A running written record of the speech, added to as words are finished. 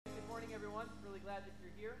everyone. Really glad that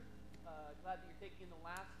you're here. Glad that you're taking in the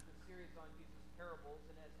last of the series on Jesus' parables.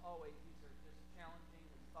 And as always, these are just challenging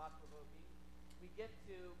and thought-provoking. We get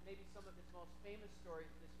to maybe some of his most famous stories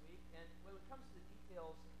this week. And when it comes to the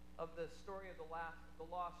details of the story of the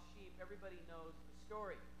lost sheep, everybody knows the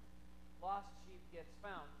story. Lost sheep gets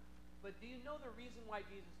found. But do you know the reason why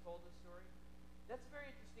Jesus told this story? That's a very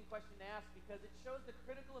interesting question to ask because it shows the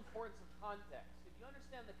critical importance of context. If you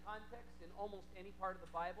understand the context in almost any part of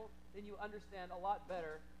the Bible, then you understand a lot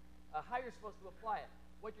better how you're supposed to apply it,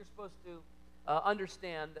 what you're supposed to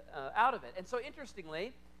understand out of it. And so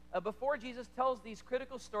interestingly, before Jesus tells these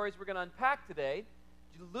critical stories we're going to unpack today,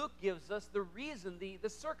 Luke gives us the reason, the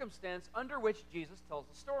circumstance under which Jesus tells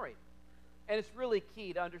the story. And it's really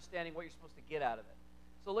key to understanding what you're supposed to get out of it.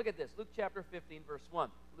 So look at this, Luke chapter 15, verse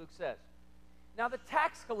 1. Luke says, "Now the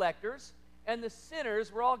tax collectors and the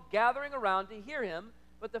sinners were all gathering around to hear him,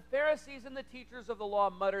 but the Pharisees and the teachers of the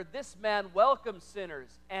law muttered, 'This man welcomes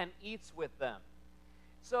sinners and eats with them.'"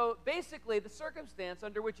 So basically, the circumstance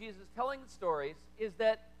under which Jesus is telling the stories is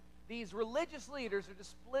that these religious leaders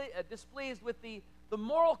are displeased with the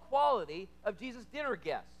moral quality of Jesus' dinner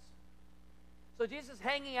guests. So Jesus is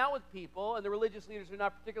hanging out with people, and the religious leaders are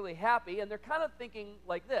not particularly happy, and they're kind of thinking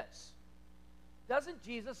like this. Doesn't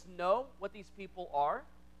Jesus know what these people are?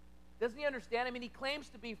 Doesn't he understand? I mean, he claims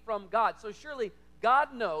to be from God. So surely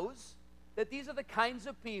God knows that these are the kinds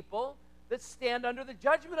of people that stand under the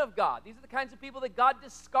judgment of God. These are the kinds of people that God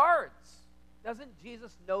discards. Doesn't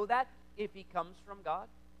Jesus know that if he comes from God?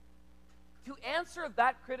 To answer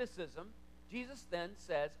that criticism, Jesus then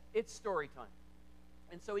says, it's story time.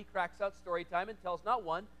 And so he cracks out story time and tells not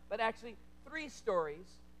one, but actually 3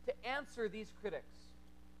 stories to answer these critics.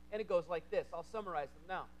 And it goes like this. I'll summarize them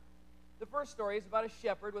now. The first story is about a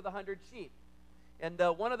shepherd with 100 sheep. And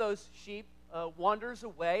one of those sheep wanders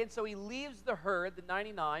away, and so he leaves the herd, the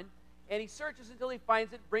 99, and he searches until he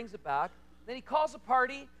finds it, brings it back. Then he calls a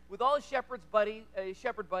party with all his shepherd buddies,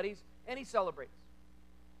 and he celebrates.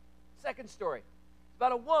 Second story. It's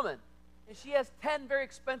about a woman, and she has 10 very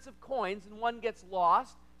expensive coins, and one gets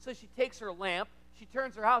lost, so she takes her lamp, she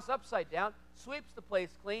turns her house upside down, sweeps the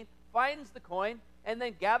place clean, finds the coin, and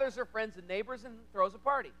then gathers her friends and neighbors and throws a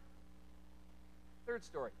party. Third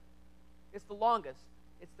story. It's the longest.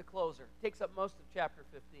 It's the closer. It takes up most of chapter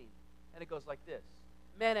 15. And it goes like this.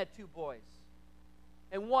 A man had 2 boys.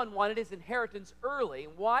 And one wanted his inheritance early.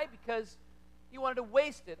 Why? Because he wanted to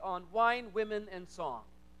waste it on wine, women, and song.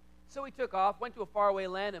 So he took off, went to a faraway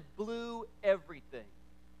land, and blew everything.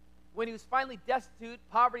 When he was finally destitute,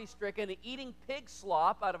 poverty-stricken, and eating pig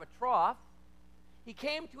slop out of a trough, he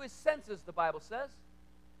came to his senses, the Bible says,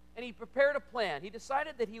 and he prepared a plan. He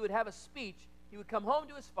decided that he would have a speech. He would come home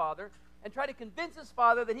to his father and try to convince his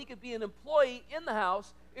father that he could be an employee in the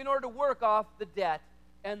house in order to work off the debt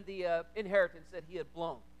and the inheritance that he had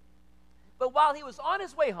blown. But while he was on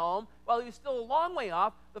his way home, while he was still a long way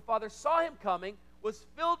off, the father saw him coming, was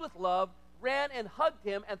filled with love, ran and hugged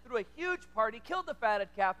him, and threw a huge party, killed the fatted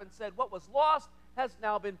calf, and said, "What was lost has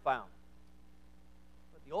now been found."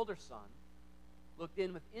 But the older son looked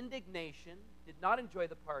in with indignation, did not enjoy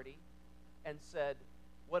the party, and said,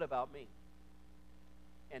 "What about me?"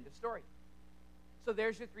 End of story. So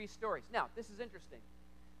there's your 3 stories. Now, this is interesting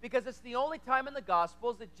because it's the only time in the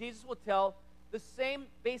Gospels that Jesus will tell the same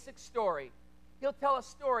basic story. He'll tell a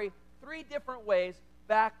story 3 different ways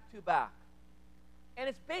back to back. And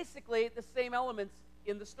it's basically the same elements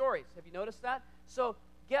in the stories. Have you noticed that? So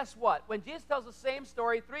guess what? When Jesus tells the same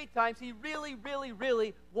story 3 times, he really, really,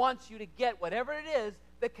 really wants you to get whatever it is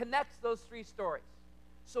that connects those 3 stories.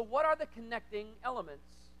 So what are the connecting elements?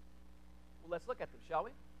 Well, let's look at them, shall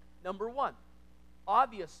we? Number 1,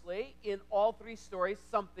 obviously, in all 3 stories,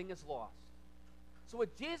 something is lost. So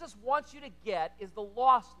what Jesus wants you to get is the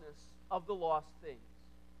lostness of the lost things.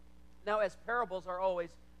 Now, as parables are always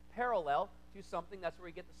parallel to something, that's where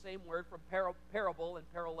we get the same word from parable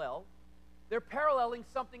and parallel. They're paralleling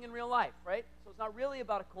something in real life, right? So it's not really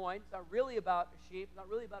about a coin. It's not really about a sheep. It's not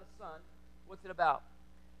really about a son. What's it about?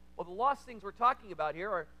 Well, the lost things we're talking about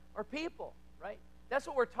here are people, right? That's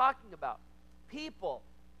what we're talking about. People.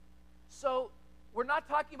 So we're not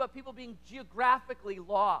talking about people being geographically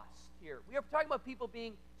lost here. We are talking about people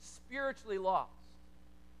being spiritually lost.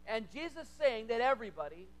 And Jesus is saying that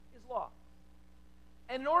everybody is lost.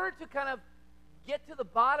 And in order to kind of get to the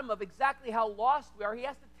bottom of exactly how lost we are, he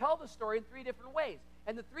has to tell the story in 3 different ways.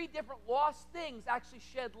 And the 3 different lost things actually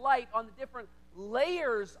shed light on the different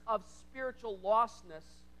layers of spiritual lostness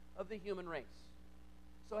of the human race.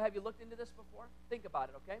 So have you looked into this before? Think about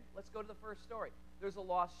it, okay? Let's go to the first story. There's a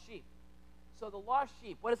lost sheep. So the lost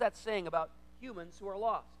sheep, what is that saying about humans who are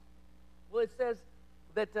lost? Well, it says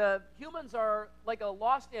that humans are like a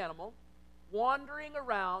lost animal wandering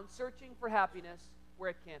around searching for happiness where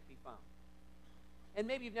it can't be found. And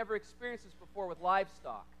maybe you've never experienced this before with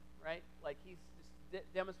livestock, right? Like he's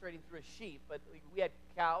just demonstrating through a sheep, but we had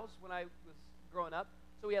cows when I was growing up,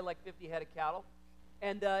 so we had like 50 head of cattle.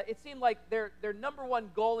 And it seemed like their number one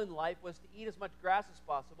goal in life was to eat as much grass as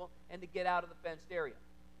possible and to get out of the fenced area.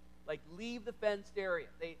 Like leave the fenced area.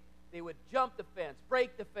 They would jump the fence,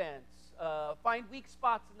 break the fence, find weak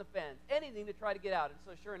spots in the fence, anything to try to get out. And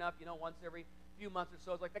so sure enough, once every few months or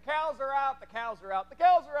so, it's like, the cows are out, the cows are out, the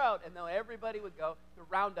cows are out. And then everybody would go to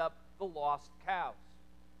round up the lost cows.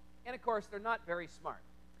 And of course, they're not very smart.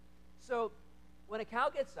 So when a cow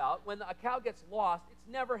gets out, when a cow gets lost, it's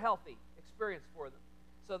never a healthy experience for them.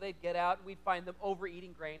 So they'd get out and we'd find them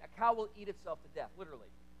overeating grain. A cow will eat itself to death, literally.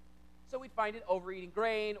 So we'd find it overeating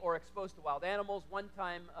grain or exposed to wild animals. One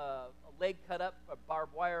time, a leg cut up, a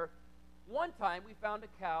barbed wire. One time, we found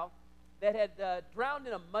a cow that had drowned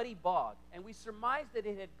in a muddy bog, and we surmised that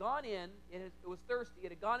it had gone in, it was thirsty, it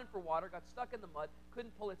had gone in for water, got stuck in the mud,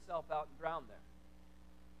 couldn't pull itself out and drowned there.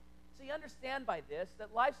 So you understand by this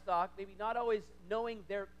that livestock, maybe not always knowing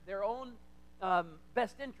their own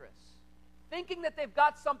best interests, thinking that they've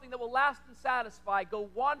got something that will last and satisfy, go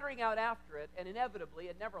wandering out after it, and inevitably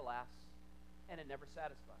it never lasts, and it never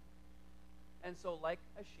satisfies. And so like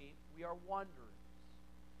a sheep, we are wanderers,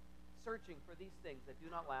 searching for these things that do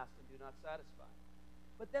not last and do not satisfy.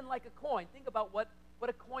 But then like a coin, think about what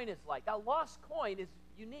a coin is like. A lost coin is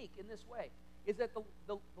unique in this way, is that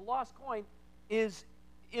the lost coin is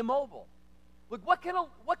immobile. Look, what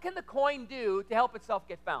can the coin do to help itself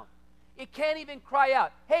get found? It can't even cry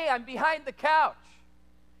out, hey, I'm behind the couch.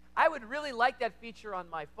 I would really like that feature on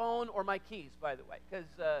my phone or my keys, by the way,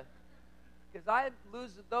 because I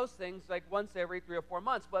lose those things like once every 3 or 4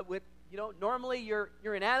 months. But with normally your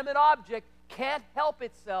inanimate object can't help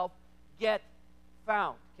itself get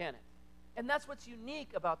found, can it? And that's what's unique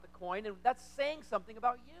about the coin, and that's saying something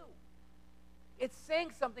about you. It's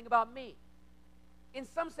saying something about me. In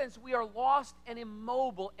some sense, we are lost and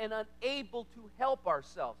immobile and unable to help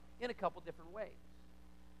ourselves in a couple different ways.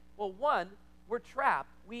 Well, one, we're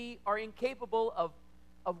trapped. We are incapable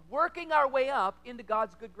of working our way up into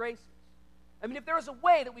God's good graces. I mean, if there was a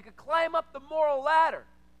way that we could climb up the moral ladder,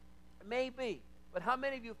 maybe. But how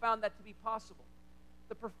many of you found that to be possible?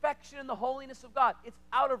 The perfection and the holiness of God, it's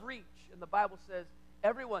out of reach. And the Bible says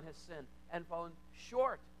everyone has sinned and fallen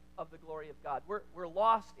short of the glory of God. We're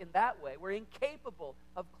lost in that way. We're incapable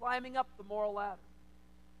of climbing up the moral ladder.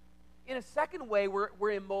 In a second way,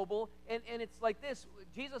 we're immobile, and it's like this.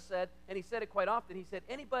 Jesus said, and he said it quite often, he said,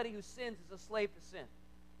 anybody who sins is a slave to sin.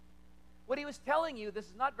 What he was telling you, this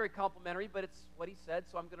is not very complimentary, but it's what he said,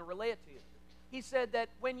 so I'm going to relay it to you. He said that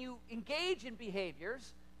when you engage in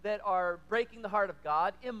behaviors that are breaking the heart of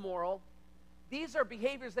God, immoral, these are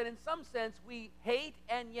behaviors that in some sense we hate,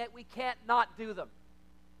 and yet we can't not do them.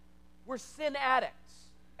 We're sin addicts.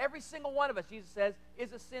 Every single one of us, Jesus says,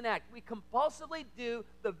 is a sin addict. We compulsively do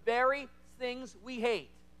the very things we hate.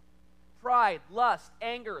 Pride, lust,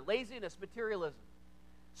 anger, laziness, materialism.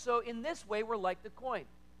 So in this way, we're like the coin.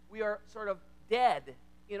 We are sort of dead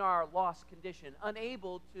in our lost condition,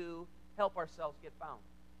 unable to help ourselves get found.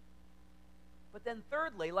 But then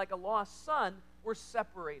thirdly, like a lost son, we're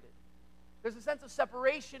separated. There's a sense of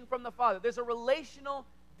separation from the Father. There's a relational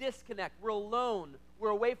disconnect. We're alone. We're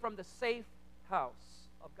away from the safe house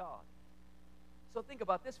of God. So think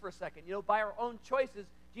about this for a second. By our own choices,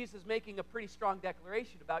 Jesus is making a pretty strong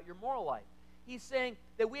declaration about your moral life. He's saying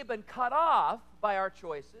that we have been cut off by our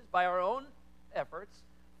choices, by our own efforts,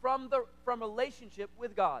 from relationship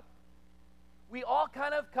with God. We all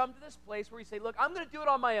kind of come to this place where we say, look, I'm going to do it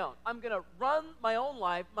on my own. I'm going to run my own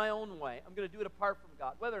life my own way. I'm going to do it apart from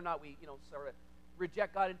God. Whether or not we, sort of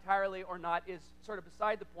reject God entirely or not is sort of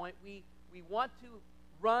beside the point. We want to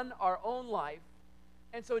run our own life.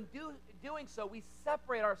 And so in doing so, we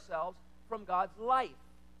separate ourselves from God's life.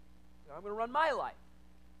 I'm going to run my life.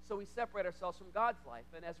 So we separate ourselves from God's life.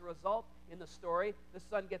 And as a result, in the story, the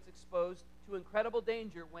son gets exposed to incredible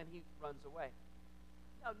danger when he runs away.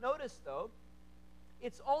 Now notice, though,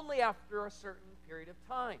 it's only after a certain period of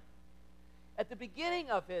time. At the beginning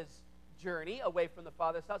of his journey away from the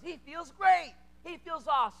Father's house, he feels great. He feels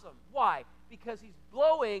awesome. Why? Because he's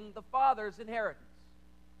blowing the Father's inheritance.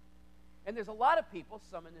 And there's a lot of people,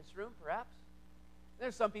 some in this room perhaps,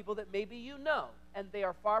 there's some people that maybe you know, and they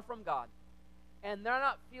are far from God. And they're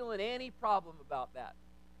not feeling any problem about that.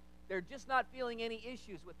 They're just not feeling any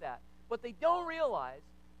issues with that. What they don't realize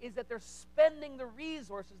is that they're spending the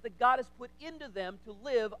resources that God has put into them to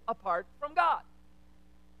live apart from God.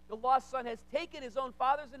 The lost son has taken his own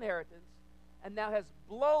father's inheritance and now has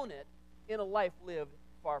blown it in a life lived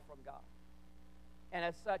far from God. And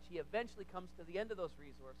as such, he eventually comes to the end of those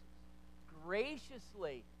resources.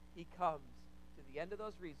 Graciously, he comes to the end of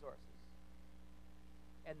those resources.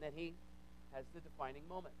 And then he has the defining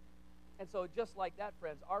moment. And so just like that,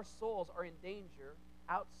 friends, our souls are in danger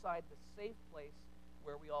outside the safe place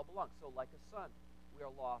where we all belong. So like a son, we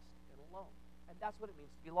are lost and alone. And that's what it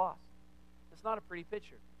means to be lost. It's not a pretty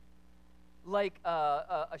picture. Like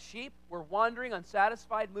a sheep, we're wandering,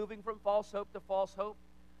 unsatisfied, moving from false hope to false hope.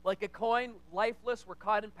 Like a coin, lifeless, we're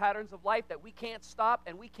caught in patterns of life that we can't stop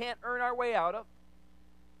and we can't earn our way out of.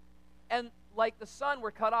 And like the son, we're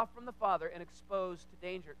cut off from the Father and exposed to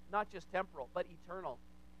danger, not just temporal, but eternal,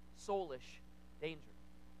 soulish danger.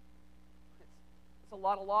 It's a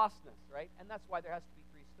lot of lostness, right? And that's why there has to be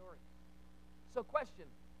three stories. So question,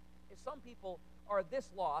 if some people are this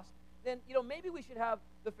lost, then, maybe we should have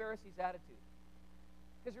the Pharisees' attitude.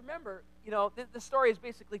 Because remember, the story is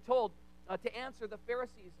basically told to answer the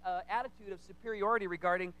Pharisees' attitude of superiority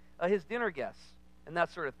regarding his dinner guests and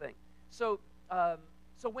that sort of thing. So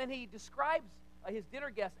when he describes his dinner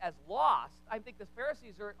guests as lost, I think the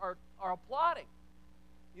Pharisees are applauding.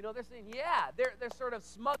 They're saying, yeah, they're sort of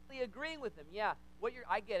smugly agreeing with him. Yeah,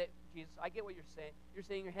 I get it, Jesus. I get what you're saying. You're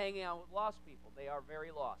saying you're hanging out with lost people. They are very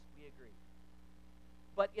lost. We agree.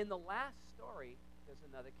 But in the last story, there's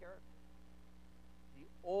another character, the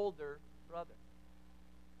older brother.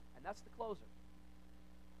 And that's the closer.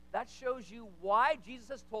 That shows you why Jesus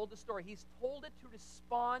has told the story. He's told it to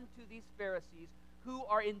respond to these Pharisees who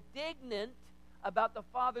are indignant about the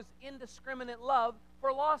Father's indiscriminate love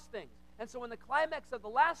for lost things. And so when the climax of the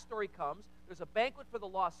last story comes, there's a banquet for the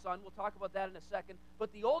lost son. We'll talk about that in a second.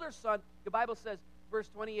 But the older son, the Bible says, verse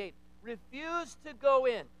 28, refused to go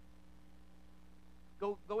in.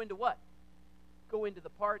 Go into what? Go into the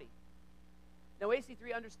party. Now,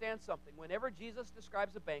 AC3 understands something. Whenever Jesus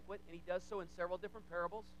describes a banquet, and he does so in several different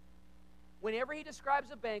parables, whenever he describes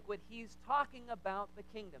a banquet, he's talking about the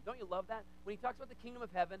kingdom. Don't you love that? When he talks about the kingdom of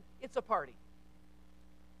heaven, it's a party.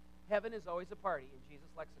 Heaven is always a party in Jesus'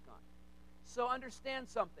 lexicon. So understand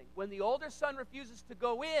something. When the older son refuses to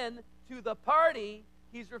go in to the party,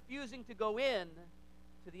 he's refusing to go in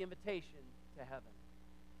to the invitation to heaven.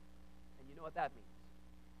 And you know what that means?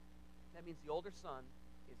 That means the older son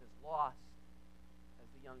is as lost as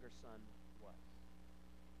the younger son was.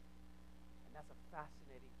 And that's a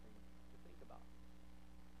fascinating thing to think about.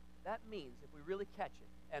 That means if we really catch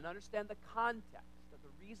it and understand the context of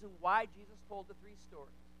the reason why Jesus told the three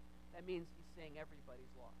stories, that means he's saying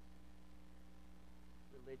everybody's lost.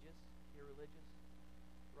 Religious, irreligious,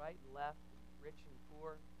 right and left, rich and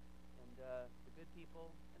poor, and the good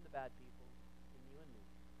people and the bad people, and you and me.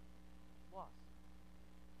 Lost.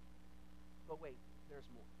 But wait, there's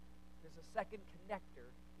more. There's a second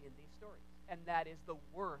connector in these stories, and that is the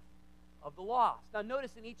worth of the lost. Now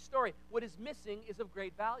notice in each story, what is missing is of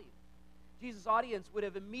great value. Jesus' audience would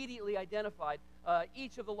have immediately identified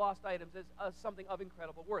each of the lost items as something of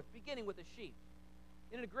incredible worth, beginning with the sheep.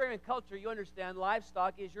 In an agrarian culture, you understand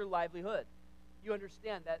livestock is your livelihood. You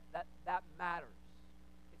understand that matters.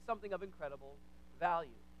 It's something of incredible value.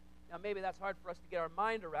 Now maybe that's hard for us to get our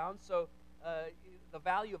mind around, so the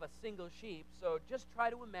value of a single sheep, so just try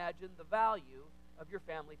to imagine the value of your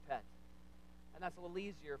family pet. And that's a little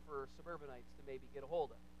easier for suburbanites to maybe get a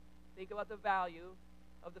hold of. Think about the value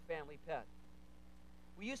of the family pet.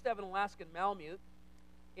 We used to have an Alaskan Malamute,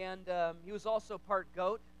 and he was also part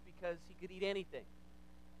goat because he could eat anything.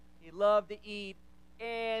 He loved to eat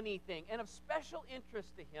anything. And of special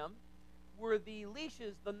interest to him were the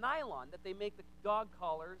leashes, the nylon that they make the dog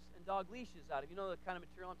collars and dog leashes out of. You know the kind of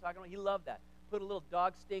material I'm talking about? He loved that. Put a little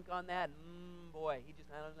dog stink on that, and boy, he just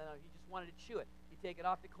wanted to chew it. You take it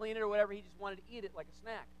off to clean it or whatever, he just wanted to eat it like a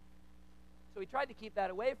snack. So he tried to keep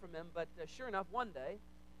that away from him, but sure enough, one day,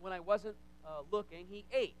 when I wasn't looking, he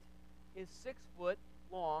ate his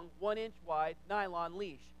 6-foot-long, 1-inch wide nylon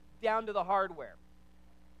leash down to the hardware.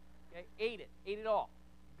 Okay? Ate it all.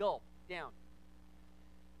 Gulp, down.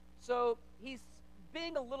 So he's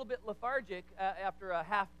being a little bit lethargic after a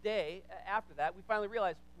half day after that. We finally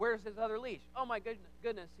realized, where's his other leash? Oh my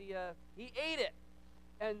goodness, he ate it.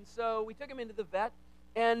 And so we took him into the vet,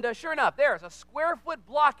 and sure enough, there's a square-foot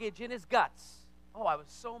blockage in his guts. Oh, I was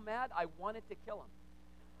so mad, I wanted to kill him.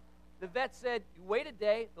 The vet said, you wait a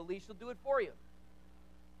day, the leash will do it for you.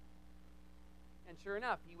 And sure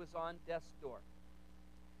enough, he was on death's door.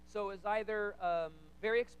 So it was either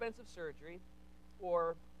very expensive surgery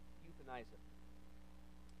or euthanize him.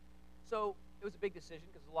 So it was a big decision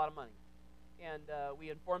because it was a lot of money. And we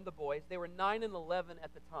informed the boys. They were 9 and 11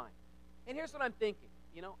 at the time. And here's what I'm thinking.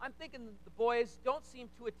 I'm thinking the boys don't seem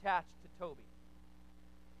too attached to Toby.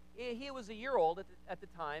 he was a year old at the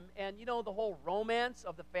time, and you know the whole romance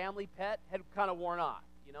of the family pet had kind of worn off.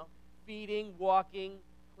 You know, feeding, walking,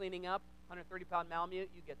 cleaning up, 130-pound Malamute.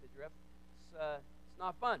 You get the drift. It's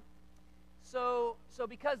not fun. So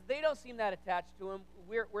because they don't seem that attached to him,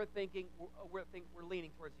 we're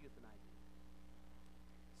leaning towards euthanizing.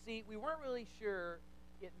 See, we weren't really sure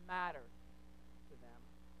it mattered to them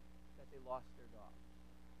that they lost their dog.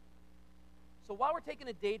 So while we're taking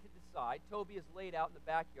a day to decide, Toby is laid out in the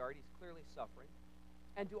backyard. He's clearly suffering.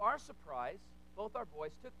 And to our surprise, both our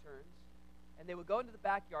boys took turns, and they would go into the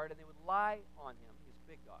backyard, and they would lie on him. He's a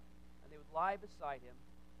big dog. And they would lie beside him,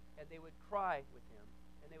 and they would cry with him,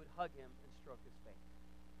 and they would hug him and stroke his face.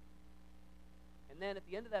 And then at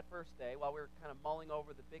the end of that first day, while we were kind of mulling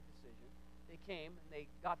over the big decision, they came, and they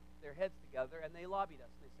got their heads together, and they lobbied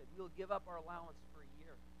us. And they said, we'll give up our allowance for a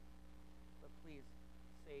year, but please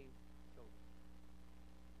save Toby.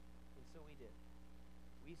 And so we did.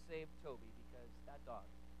 We saved Toby because that dog,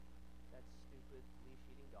 that stupid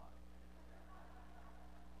leash-eating dog,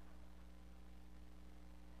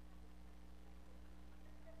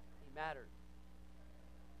 he mattered.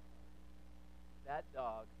 That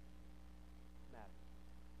dog mattered.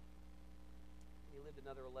 He lived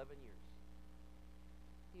another 11 years.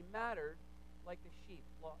 He mattered like the sheep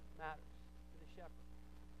matters to the shepherd.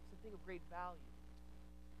 It's a thing of great value.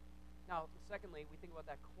 Now, secondly, we think about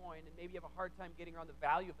that coin, and maybe you have a hard time getting around the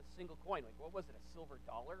value of a single coin. Like, what was it, a silver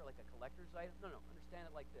dollar, like a collector's item? No, understand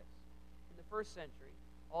it like this. In the first century,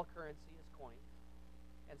 all currency is coins,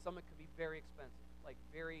 and some of it could be very expensive, like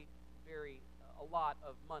very, very, a lot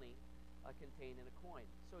of money contained in a coin.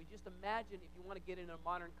 So you just imagine, if you want to get in a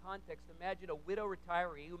modern context, imagine a widow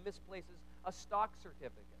retiree who misplaces a stock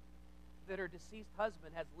certificate that her deceased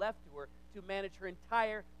husband has left to her to manage her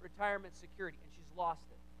entire retirement security, and she's lost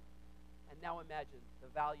it. And now imagine the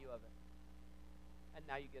value of it. And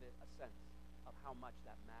now you get a sense of how much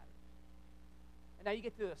that matters. And now you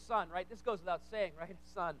get to the son, right? This goes without saying, right?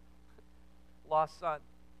 Son, lost son.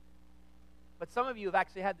 But some of you have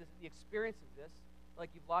actually had the experience of this. Like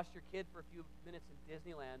you've lost your kid for a few minutes in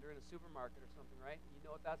Disneyland or in a supermarket or something, right? You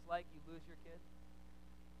know what that's like? You lose your kid?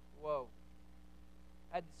 Whoa.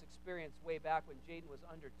 I had this experience way back when Jaden was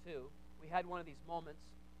under 2. We had one of these moments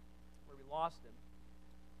where we lost him.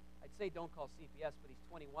 I'd say don't call CPS, but he's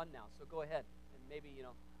 21 now, so go ahead. And maybe,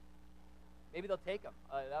 maybe they'll take him.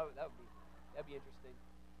 That'd be interesting.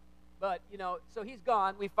 But, so he's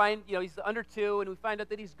gone. We find, he's under 2, and we find out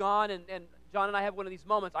that he's gone, and John and I have one of these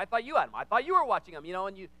moments. I thought you had him. I thought you were watching him,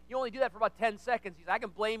 and you only do that for about 10 seconds. He's, I can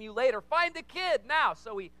blame you later. Find the kid now.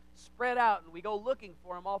 So we spread out, and we go looking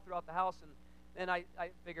for him all throughout the house, and then I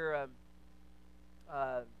figure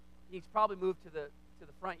he's probably moved to the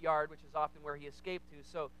front yard, which is often where he escaped to.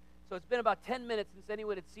 So it's been about 10 minutes since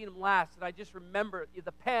anyone had seen him last, and I just remember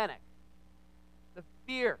the panic, the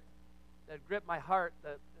fear that gripped my heart.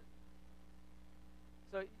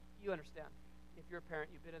 So you understand. If you're a parent,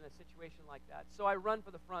 you've been in a situation like that. So I run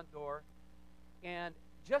for the front door, and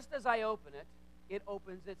just as I open it, it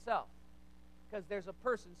opens itself, because there's a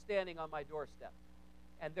person standing on my doorstep,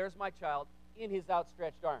 and there's my child in his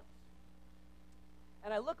outstretched arms.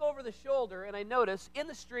 And I look over the shoulder, and I notice in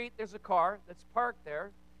the street there's a car that's parked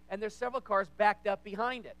there, and there's several cars backed up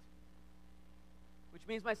behind it, which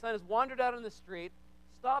means my son has wandered out on the street,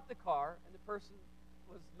 stopped the car, and the person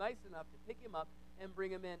was nice enough to pick him up and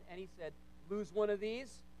bring him in, and he said, "Lose one of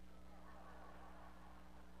these?"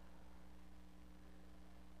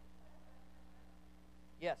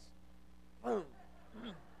 Yes. Boom.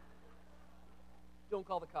 Don't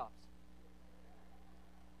call the cops.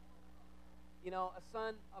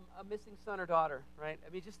 A missing son or daughter, right? I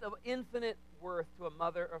mean, just of infinite worth to a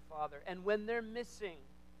mother or father. And when they're missing,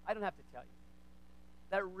 I don't have to tell you,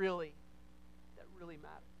 that really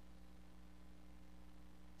matters.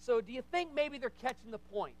 So do you think maybe they're catching the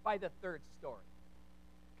point by the third story?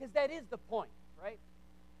 Because that is the point, right?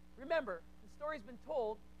 Remember, the story's been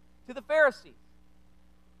told to the Pharisees.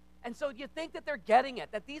 And so do you think that they're getting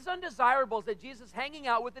it? That these undesirables that Jesus is hanging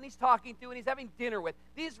out with and he's talking to and he's having dinner with,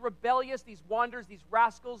 these rebellious, these wanderers, these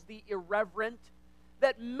rascals, the irreverent,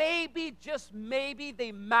 that maybe, just maybe,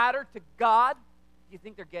 they matter to God? Do you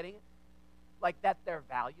think they're getting it? Like that they're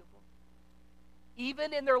valuable?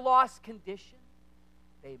 Even in their lost condition,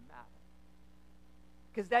 they matter.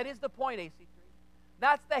 Because that is the point, AC3.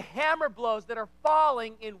 That's the hammer blows that are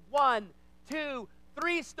falling in 1, 2,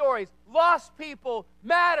 3 stories. Lost people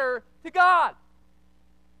matter to God.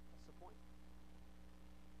 That's the point.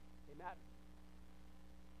 They matter.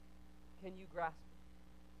 Can you grasp it?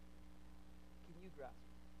 Can you grasp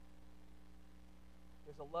it?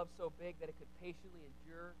 There's a love so big that it could patiently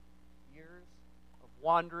endure years of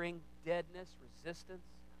wandering, deadness, resistance.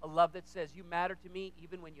 A love that says, you matter to me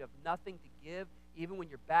even when you have nothing to give, even when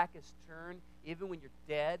your back is turned, even when you're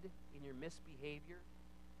dead in your misbehavior,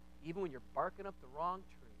 even when you're barking up the wrong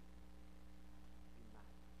tree. You matter.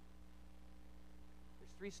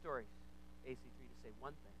 There's 3 stories, AC3, to say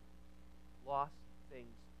one thing. Lost things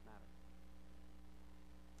matter.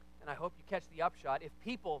 And I hope you catch the upshot. If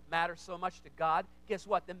people matter so much to God, guess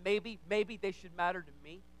what? Then maybe they should matter to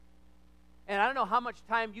me. And I don't know how much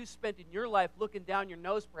time you spent in your life looking down your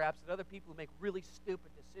nose, perhaps, at other people who make really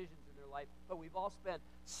stupid decisions in their life, but we've all spent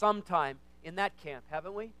some time in that camp,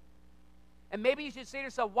 haven't we? And maybe you should say to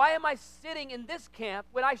yourself, why am I sitting in this camp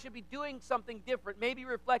when I should be doing something different, maybe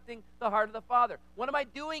reflecting the heart of the Father? What am I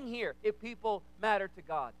doing here if people matter to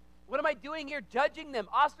God? What am I doing here judging them,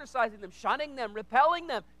 ostracizing them, shunning them, repelling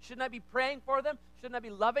them? Shouldn't I be praying for them? Shouldn't I be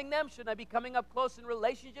loving them? Shouldn't I be coming up close in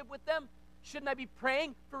relationship with them? Shouldn't I be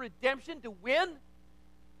praying for redemption to win?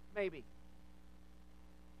 Maybe. If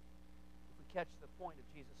we catch the point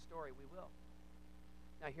of Jesus' story, we will.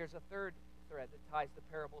 Now here's a third thread that ties the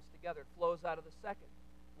parables together. It flows out of the second.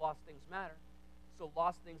 Lost things matter. So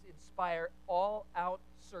lost things inspire all-out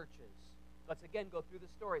searches. Let's again go through the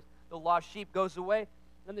stories. The lost sheep goes away,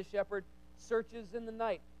 and the shepherd searches in the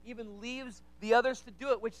night, even leaves the others to do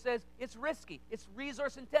it, which says it's risky, it's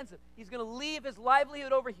resource intensive. He's going to leave his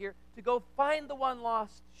livelihood over here to go find the one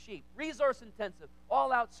lost sheep. Resource intensive,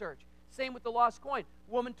 all-out search. Same with the lost coin.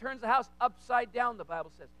 Woman turns the house upside down, the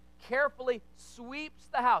Bible says. Carefully sweeps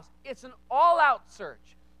the house. It's an all-out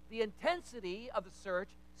search. The intensity of the search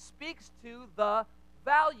speaks to the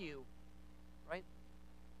value, right?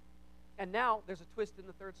 And now there's a twist in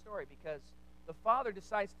the third story, because the father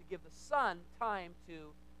decides to give the son time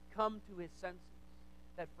to come to his senses.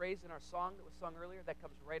 That phrase in our song that was sung earlier, that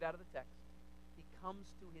comes right out of the text. He comes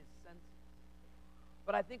to his senses.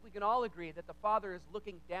 But I think we can all agree that the father is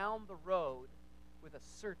looking down the road with a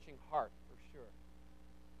searching heart, for sure.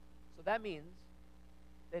 So that means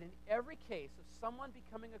that in every case of someone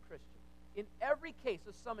becoming a Christian, in every case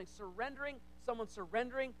of someone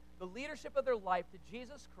surrendering the leadership of their life to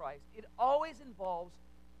Jesus Christ, it always involves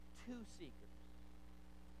 2 seekers.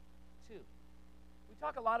 2. We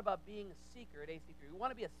talk a lot about being a seeker at AC3. We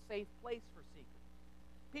want to be a safe place for seekers.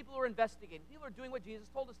 People who are investigating, people who are doing what Jesus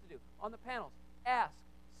told us to do on the panels. Ask,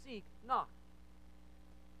 seek, knock.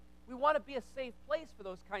 We want to be a safe place for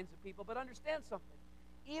those kinds of people, but understand something.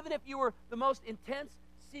 Even if you were the most intense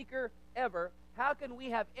seeker ever, how can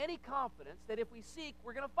we have any confidence that if we seek,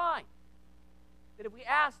 we're going to find? That if we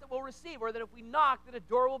ask, that we'll receive, or that if we knock, that a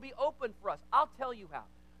door will be open for us? I'll tell you how.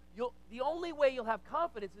 The only way you'll have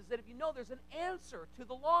confidence is that if you know there's an answer to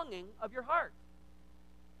the longing of your heart.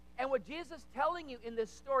 And what Jesus is telling you in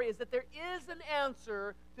this story is that there is an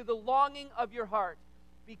answer to the longing of your heart,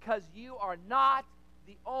 because you are not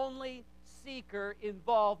the only seeker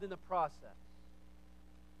involved in the process.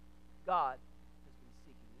 God has been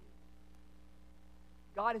seeking you.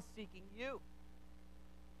 God is seeking you.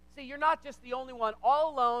 See, you're not just the only one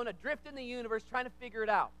all alone, adrift in the universe, trying to figure it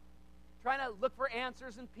out. Trying to look for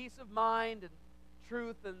answers and peace of mind and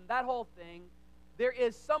truth and that whole thing. There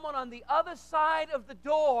is someone on the other side of the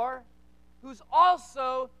door who's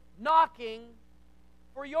also knocking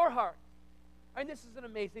for your heart. And this is an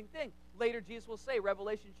amazing thing. Later, Jesus will say,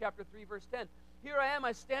 Revelation chapter 3, verse 10, "Here I am,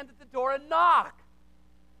 I stand at the door and knock.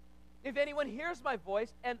 If anyone hears my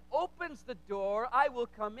voice and opens the door, I will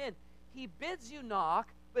come in." He bids you knock,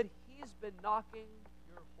 but he's been knocking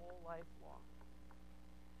your whole life long.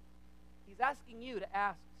 He's asking you to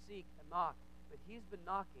ask, seek, and knock, but he's been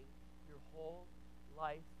knocking your whole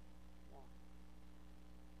life long.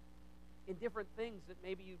 In different things that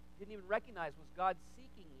maybe you didn't even recognize was God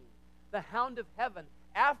seeking you. The hound of heaven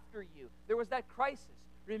after you. There was that crisis.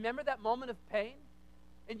 Remember that moment of pain?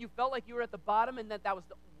 And you felt like you were at the bottom, and that was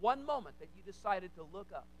the one moment that you decided to look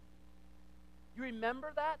up. You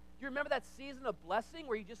remember that? You remember that season of blessing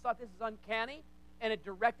where you just thought this is uncanny, and it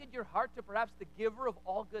directed your heart to perhaps the giver of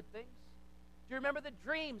all good things? Do you remember the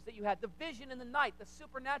dreams that you had, the vision in the night, the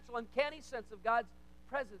supernatural, uncanny sense of God's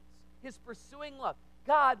presence, his pursuing love?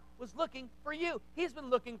 God was looking for you. He's been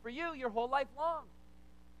looking for you your whole life long.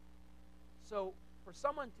 So for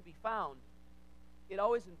someone to be found, it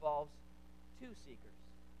always involves 2 seekers.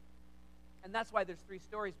 And that's why there's 3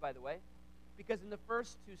 stories, by the way. Because in the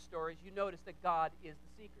first 2 stories, you notice that God is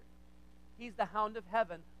the seeker. He's the hound of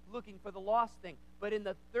heaven looking for the lost thing. But in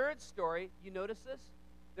the third story, you notice this?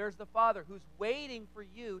 There's the Father who's waiting for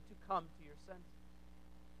you to come to your senses.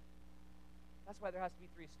 That's why there has to be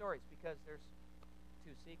 3 stories, because there's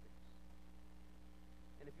 2 seekers.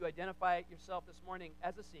 And if you identify yourself this morning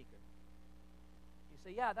as a seeker, you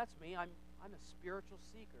say, yeah, that's me. I'm I'm a spiritual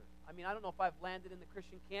seeker. I mean, I don't know if I've landed in the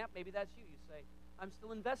Christian camp. Maybe that's you. You say, I'm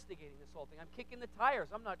still investigating this whole thing. I'm kicking the tires.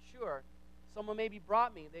 I'm not sure. Someone maybe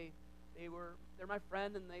brought me. They're my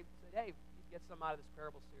friend, and they said, hey, you get some out of this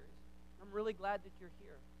parable series. I'm really glad that you're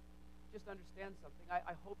here. Just understand something.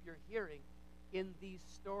 I hope you're hearing in these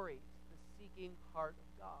stories the seeking heart of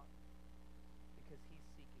God, because he's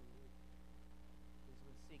seeking you. He's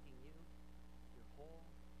been seeking you your whole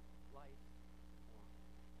life long.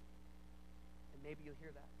 And maybe you'll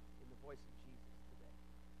hear that in the voice of Jesus today.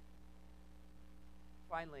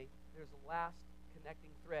 Finally, there's a last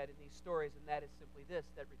connecting thread in these stories, and that is simply this,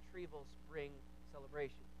 that retrievals bring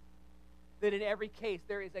celebration. That in every case,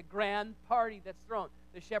 there is a grand party that's thrown.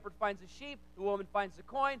 The shepherd finds a sheep, the woman finds the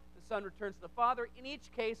coin, the son returns to the father. In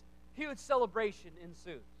each case, huge celebration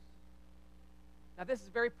ensues. Now, this is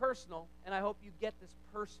very personal, and I hope you get this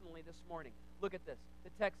personally this morning. Look at this. The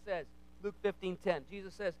text says, Luke 15:10,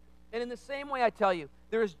 Jesus says, and in the same way I tell you,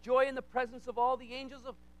 there is joy in the presence of all the angels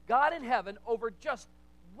of God in heaven over just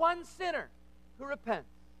one sinner who repents.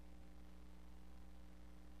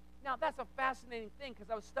 Now, that's a fascinating thing,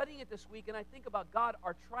 because I was studying it this week, and I think about God,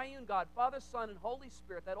 our triune God, Father, Son, and Holy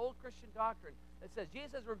Spirit, that old Christian doctrine that says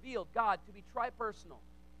Jesus has revealed God to be tripersonal,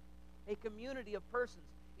 a community of persons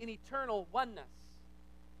in eternal oneness.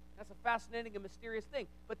 That's a fascinating and mysterious thing.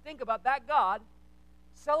 But think about that God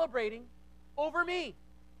celebrating over me.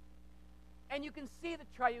 And you can see the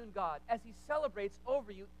triune God as he celebrates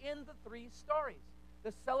over you in the three stories.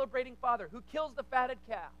 The celebrating Father who kills the fatted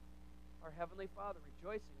calf, our Heavenly Father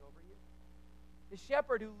rejoicing over you. The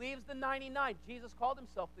shepherd who leaves the 99, Jesus called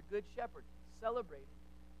himself the Good Shepherd, celebrating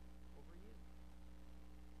over you.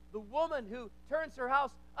 The woman who turns her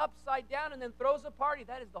house upside down and then throws a party,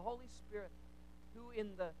 that is the Holy Spirit, who in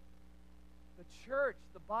the church,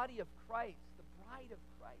 the body of Christ, the bride of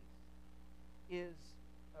Christ, is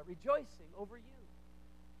rejoicing over you,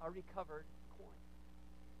 a recovered coin.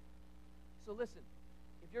 So listen,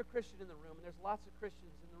 if you're a Christian in the room, and there's lots of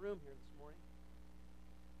Christians in the room here this morning,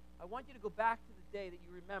 I want you to go back to the day that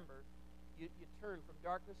you remember you turned from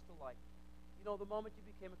darkness to light. You know, the moment you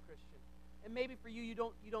became a Christian. And maybe for you, you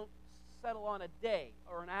don't settle on a day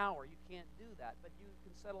or an hour. You can't do that. But you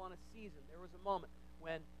can settle on a season. There was a moment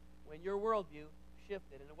when your worldview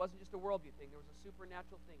shifted. And it wasn't just a worldview thing. There was a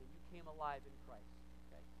supernatural thing. And you came alive in Christ.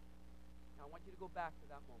 Okay? Now, I want you to go back to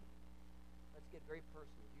that moment. Let's get very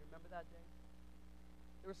personal. Do you remember that day?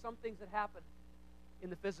 There were some things that happened in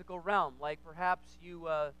the physical realm, like perhaps you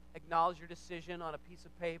acknowledged your decision on a piece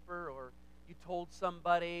of paper, or you told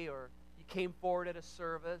somebody, or you came forward at a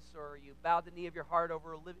service, or you bowed the knee of your heart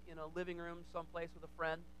over in a living room someplace with a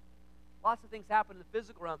friend. Lots of things happen in the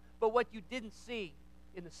physical realm, but what you didn't see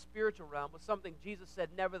in the spiritual realm was something Jesus said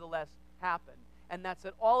nevertheless happened, and that's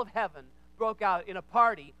that all of heaven broke out in a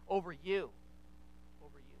party over you.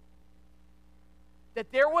 Over you.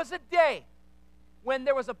 That there was a day when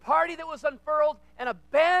there was a party that was unfurled and a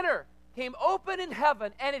banner came open in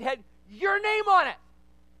heaven and it had your name on it.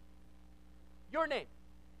 Your name.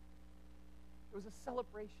 There was a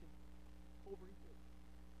celebration over you.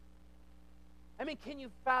 I mean, can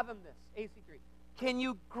you fathom this, AC3? Can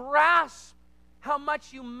you grasp how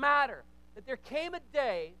much you matter? That there came a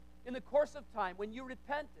day in the course of time when you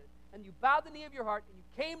repented and you bowed the knee of your heart and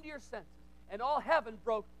you came to your senses and all heaven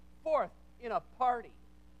broke forth in a party.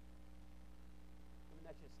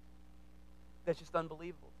 That's just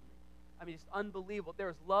unbelievable to me. I mean, it's unbelievable. There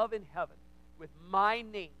is love in heaven with my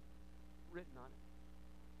name written on it.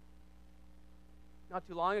 Not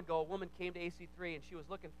too long ago, a woman came to AC3 and she was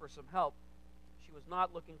looking for some help. She was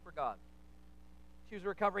not looking for God. She was a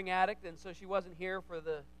recovering addict, and so she wasn't here for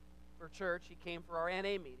church. She came for our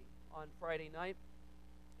NA meeting on Friday night.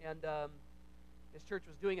 And this church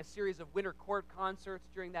was doing a series of winter court concerts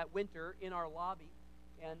during that winter in our lobby.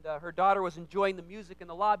 And her daughter was enjoying the music in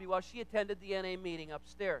the lobby while she attended the NA meeting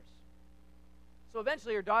upstairs. So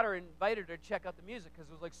eventually her daughter invited her to check out the music because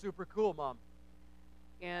it was like super cool, Mom.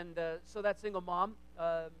 And so that single mom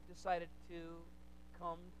decided to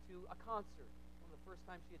come to a concert. One of the first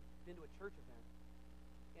times she had been to a church event.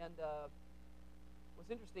 And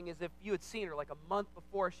what's interesting is if you had seen her like a month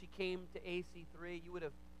before she came to AC3, you would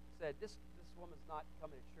have said, this woman's not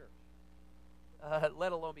coming to church,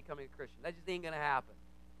 let alone becoming a Christian. That just ain't going to happen.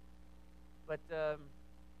 But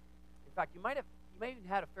in fact, you might have even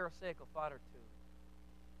had a pharisaical thought or two.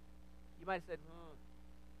 You might have said,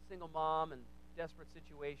 single mom and desperate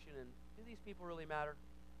situation, and do these people really matter?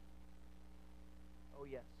 Oh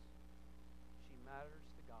yes, she matters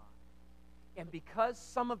to God. And because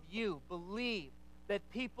some of you believe that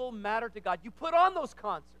people matter to God, you put on those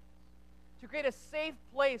concerts to create a safe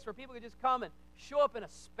place where people can just come and show up in a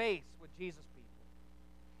space with Jesus people.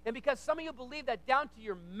 And because some of you believe that down to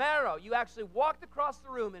your marrow, you actually walked across the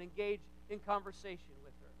room and engaged in conversation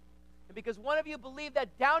with her. And because one of you believed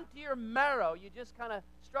that down to your marrow, you just kind of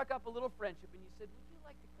struck up a little friendship and you said, would you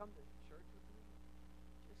like to come to church with me?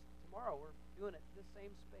 Just tomorrow, we're doing it in this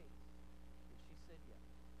same space. And she said yes.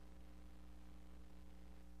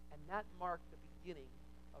 And that marked the beginning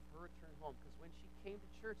of her return home. Because when she came to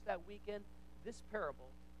church that weekend, this parable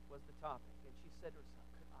was the topic. And she said to herself,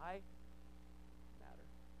 could I matter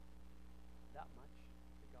that much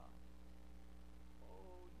to God?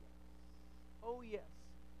 Oh, yes. Oh, yes.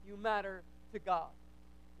 You matter to God.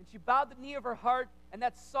 And she bowed the knee of her heart, and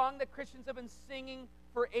that song that Christians have been singing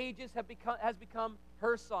for ages has become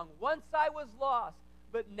her song. Once I was lost,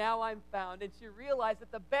 but now I'm found. And she realized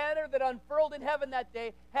that the banner that unfurled in heaven that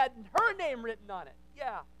day had her name written on it.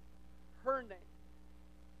 Yeah, her name.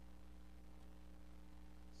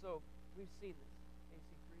 So we've seen this,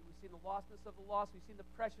 AC3. We've seen the lostness of the lost. We've seen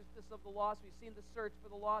the preciousness of the lost. We've seen the search for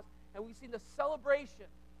the lost. And we've seen the celebration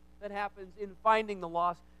that happens in finding the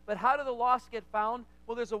lost. But how do the lost get found?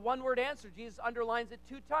 Well, there's a one-word answer. Jesus underlines it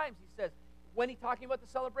 2 times. He says, when he's talking about the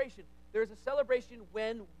celebration, there's a celebration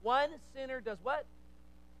when one sinner does what?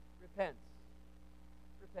 Repents.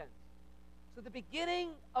 Repents. So the beginning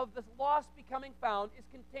of the lost becoming found is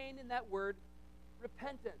contained in that word,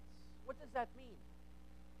 repentance. What does that mean?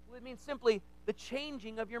 Well, it means simply the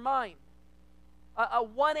changing of your mind. A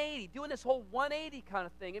 180, doing this whole 180 kind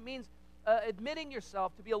of thing. It means admitting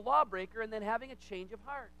yourself to be a lawbreaker and then having a change of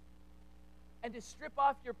heart. And to strip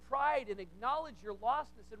off your pride and acknowledge your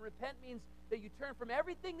lostness and repent means that you turn from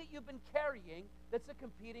everything that you've been carrying that's a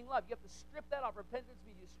competing love. You have to strip that off. Repentance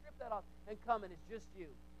means you strip that off and come and it's just you.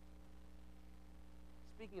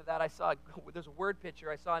 Speaking of that, there's a word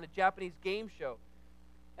picture I saw in a Japanese game show.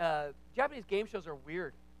 Japanese game shows are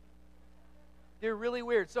weird. They're really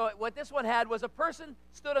weird. So what this one had was a person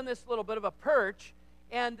stood on this little bit of a perch,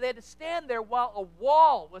 and they had to stand there while a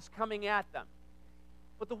wall was coming at them.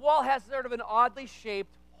 But the wall has sort of an oddly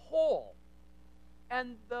shaped hole.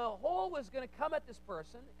 And the hole was going to come at this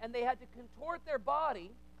person, and they had to contort their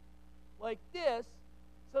body like this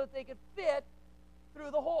so that they could fit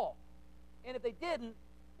through the hole. And if they didn't,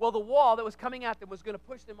 well, the wall that was coming at them was going to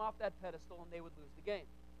push them off that pedestal, and they would lose the game.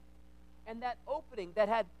 And that opening that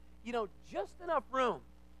had, just enough room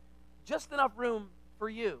for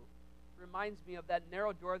you, reminds me of that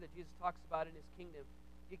narrow door that Jesus talks about in his kingdom.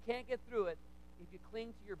 You can't get through it if you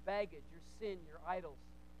cling to your baggage, your sin, your idols.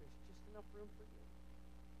 There's just enough room for you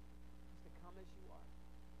just to come as you are.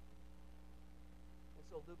 And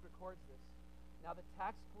so Luke records this. Now the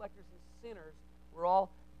tax collectors and sinners were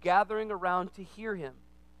all gathering around to hear him.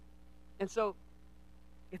 And so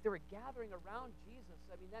if they were gathering around Jesus,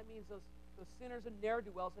 that means those sinners and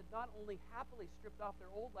ne'er-do-wells had not only happily stripped off their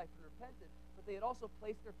old life and repented, but they had also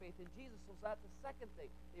placed their faith in Jesus. So that's the second thing.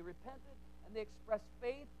 They repented and they expressed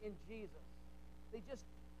faith in Jesus. They just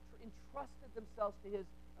entrusted themselves to his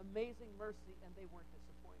amazing mercy, and they weren't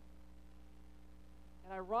disappointed.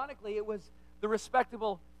 And ironically, it was the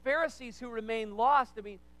respectable Pharisees who remained lost.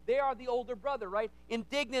 They are the older brother, right?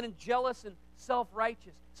 Indignant and jealous and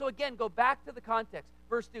self-righteous. So again, go back to the context.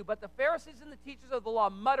 Verse 2, but the Pharisees and the teachers of the law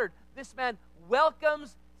muttered, this man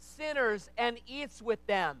welcomes sinners and eats with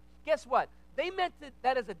them. Guess what? They meant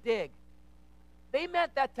that as a dig. They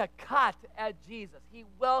meant that to cut at Jesus. He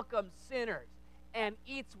welcomes sinners and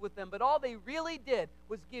eats with them. But all they really did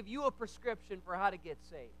was give you a prescription for how to get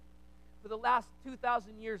saved. For the last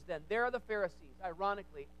 2,000 years then, there are the Pharisees,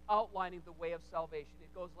 ironically, outlining the way of salvation.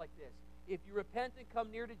 It goes like this. If you repent and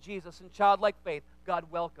come near to Jesus in childlike faith,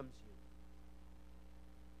 God welcomes you.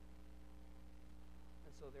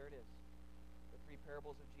 And so there it is. The 3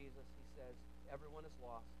 parables of Jesus. He says, everyone is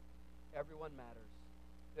lost. Everyone matters.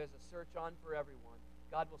 There's a search on for everyone.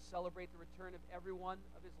 God will celebrate the return of every one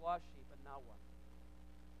of his lost sheep. And now what?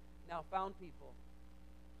 Now found people,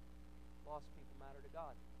 lost people matter to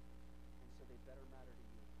God. And so they better matter to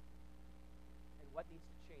you. And what needs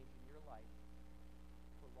to change in your life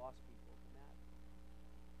for lost people to matter?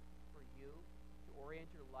 For you to orient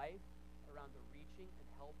your life around the reaching and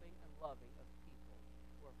helping and loving of people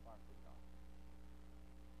who are far from God.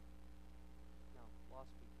 Now,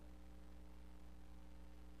 lost people.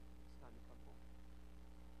 It's time to come home.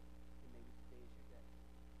 And maybe today is your day.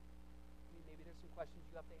 Maybe there's some questions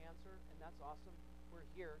you have to answer, and that's awesome. We're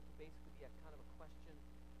here to basically be a kind of a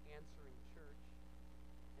question-answering church.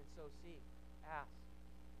 And so seek, ask,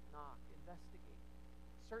 knock, investigate.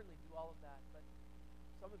 Certainly do all of that, but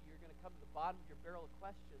some of you are going to come to the bottom of your barrel of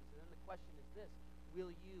questions, and then the question is this: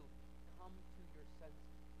 will you come to your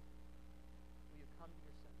senses? Will you come to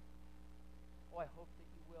your senses? Oh, I hope that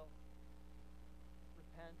you will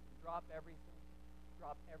repent and drop everything,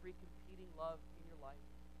 drop every competing love in your life,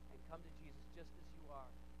 and come to Jesus just as you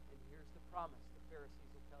are. And here's the promise the Pharisees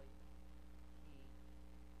will tell you. He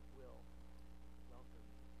will welcome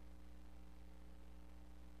you.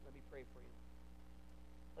 Let me pray for you.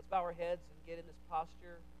 Let's bow our heads and get in this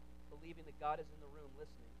posture, believing that God is in the room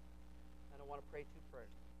listening. And I want to pray two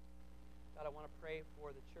prayers. God, I want to pray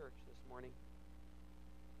for the church this morning.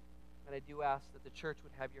 And I do ask that the church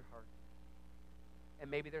would have your heart. And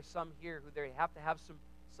maybe there's some here who they have to have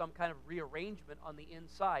some kind of rearrangement on the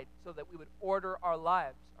inside so that we would order our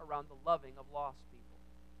lives around the loving of lost people.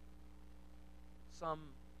 Some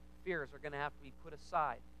fears are going to have to be put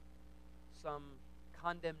aside. Some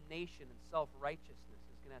condemnation and self-righteousness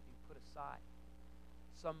is going to have to be put aside.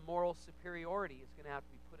 Some moral superiority is going to have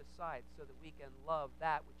to be put aside so that we can love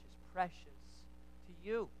that which is precious to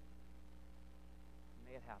you.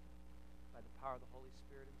 May it happen by the power of the Holy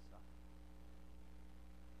Spirit inside.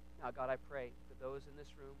 Now, God, I pray for those in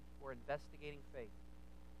this room who are investigating faith,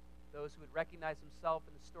 those who would recognize themselves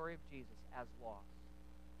in the story of Jesus as lost,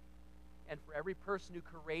 and for every person who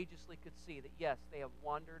courageously could see that, yes, they have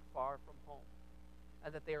wandered far from home,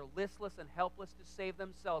 and that they are listless and helpless to save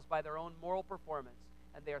themselves by their own moral performance,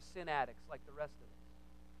 and they are sin addicts like the rest of us.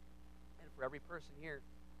 And for every person here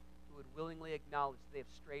who would willingly acknowledge that they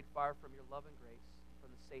have strayed far from your love and grace, and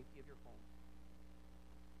from the safety of your home,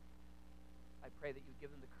 I pray that you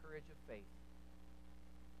give them the courage of faith.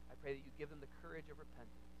 I pray that you give them the courage of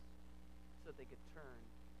repentance so that they could turn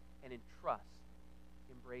and in trust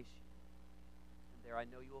embrace you. And there I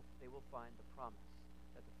know they will find the promise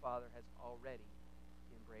that the Father has already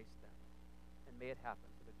embraced them. And may it happen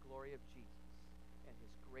for the glory of Jesus and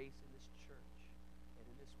his grace in this church and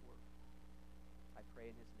in this world. I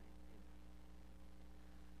pray in his name.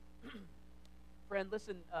 Amen. Friend,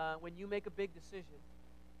 listen, when you make a big decision,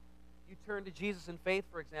 you turn to Jesus in faith,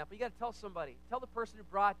 for example, you got to tell somebody. Tell the person who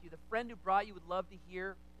brought you, the friend who brought you would love to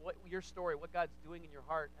hear your story, what God's doing in your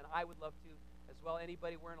heart, and I would love to as well.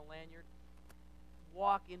 Anybody wearing a lanyard,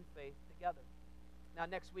 walk in faith together. Now,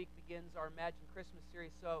 next week begins our Imagine Christmas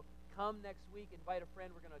series, so come next week, invite a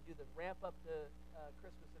friend. We're going to do the ramp up to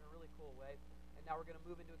Christmas in a really cool way, and now we're going to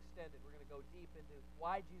move into extended. We're going to go deep into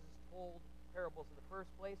why Jesus told parables in the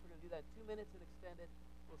first place. We're going to do that in 2 minutes and extended.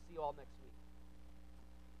 We'll see you all next week.